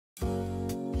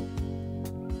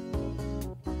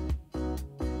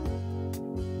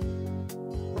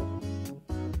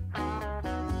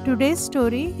Today's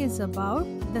story is about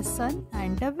the sun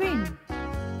and the wind.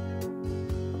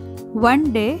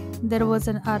 One day there was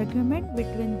an argument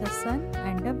between the sun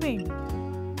and the wind.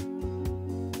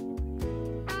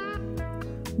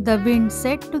 The wind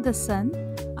said to the sun,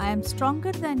 "I am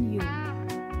stronger than you."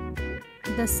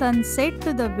 The sun said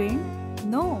to the wind,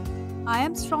 "No, I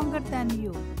am stronger than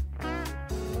you."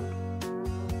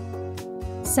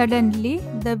 Suddenly,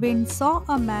 the wind saw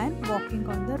a man walking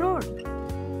on the road.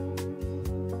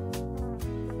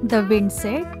 The wind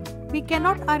said, "We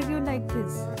cannot argue like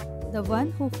this. The one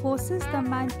who forces the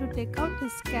man to take out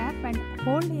his cap and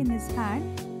hold in his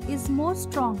hand is more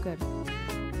stronger."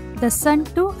 The sun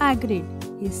too agreed.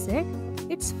 He said,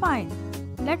 "It's fine.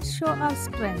 Let's show our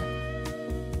strength."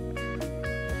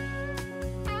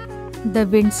 The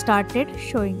wind started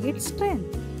showing its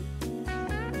strength.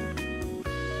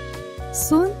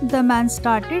 Soon the man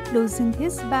started losing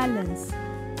his balance.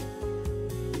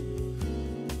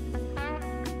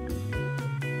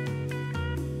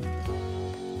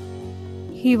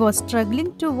 He was struggling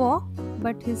to walk,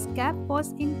 but his cap was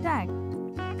intact.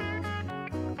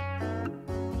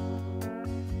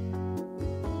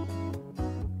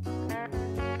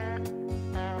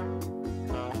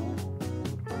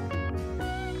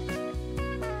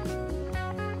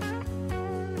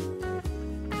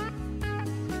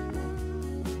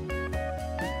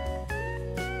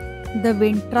 The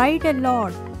wind tried a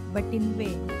lot, but in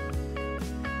vain.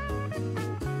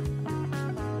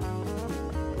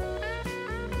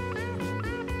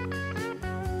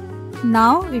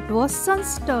 Now it was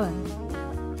sun's turn.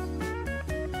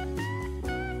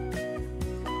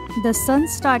 The sun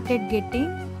started getting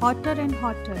hotter and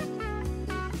hotter.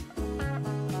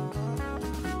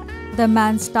 The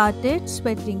man started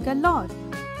sweating a lot.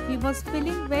 He was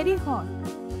feeling very hot,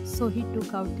 so he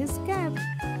took out his cap.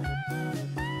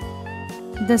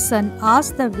 The sun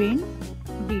asked the wind,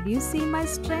 "Did you see my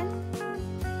strength?"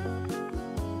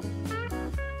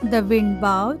 The wind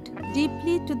bowed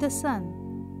deeply to the sun.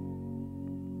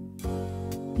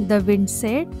 The wind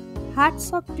said, "Hats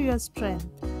off to your strength."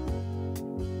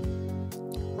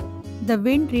 The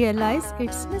wind realized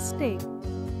its mistake.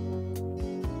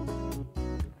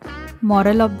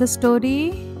 Moral of the story: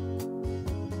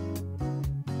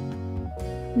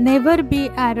 never be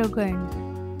arrogant.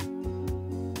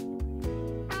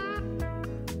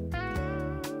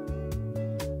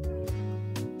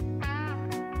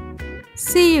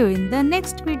 See you in the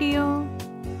next video.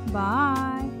 Bye.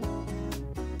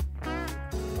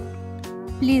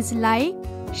 Please like,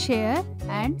 share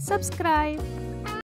and subscribe.